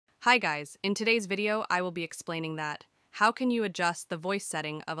Hi guys, in today's video I will be explaining that how can you adjust the voice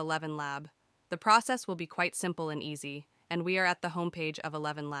setting of Elevenlab. The process will be quite simple and easy, and we are at the homepage of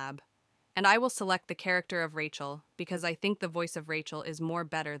Elevenlab. And I will select the character of Rachel because I think the voice of Rachel is more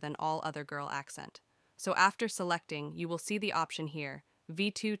better than all other girl accent. So after selecting, you will see the option here,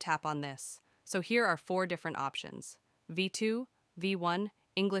 V2, tap on this. So here are 4 different options, V2, V1,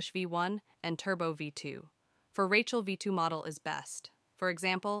 English V1, and Turbo V2. For Rachel, V2 model is best. For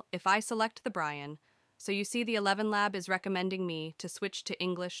example, if I select the Brian, so you see the Elevenlab is recommending me to switch to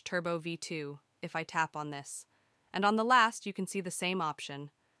English Turbo V2 if I tap on this. And on the last, you can see the same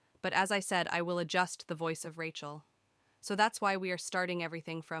option. But as I said, I will adjust the voice of Rachel. So that's why we are starting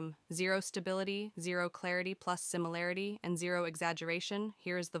everything from 0 stability, 0 clarity plus similarity, and 0 exaggeration.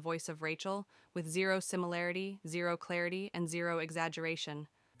 Here is the voice of Rachel, with 0 similarity, 0 clarity, and 0 exaggeration.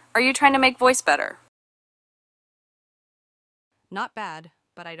 Are you trying to make voice better? Not bad,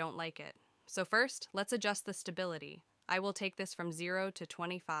 but I don't like it. So first, let's adjust the stability. I will take this from 0 to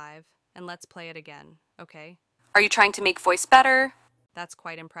 25, and let's play it again, okay? Are you trying to make voice better? That's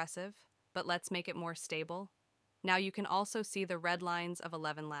quite impressive, but let's make it more stable. Now you can also see the red lines of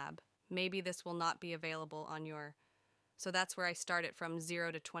Elevenlab. Maybe this will not be available on your... So that's where I start it from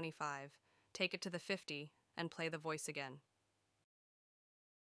 0 to 25. Take it to the 50, and play the voice again.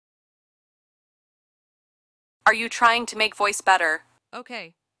 Are you trying to make voice better?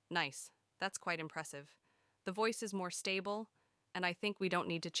 Okay, nice. That's quite impressive. The voice is more stable, and I think we don't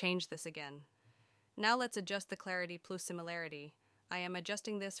need to change this again. Now let's adjust the clarity plus similarity. I am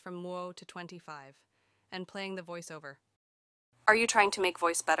adjusting this from 0 to 25, and playing the voiceover. Are you trying to make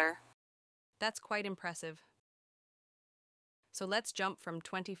voice better? That's quite impressive. So let's jump from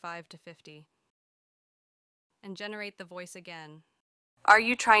 25 to 50, and generate the voice again. Are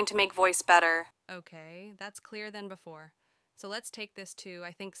you trying to make voice better? Okay, that's clearer than before. So let's take this to,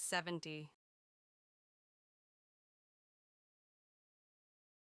 I think, 70.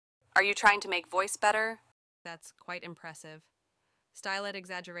 Are you trying to make voice better? That's quite impressive. Style at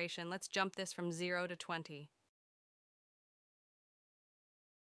exaggeration, let's jump this from 0 to 20.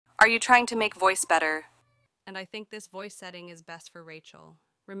 Are you trying to make voice better? And I think this voice setting is best for Rachel.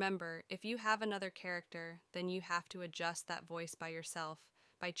 Remember, if you have another character, then you have to adjust that voice by yourself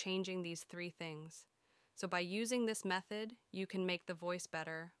by changing these 3 things. So by using this method, you can make the voice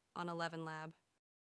better on Elevenlab.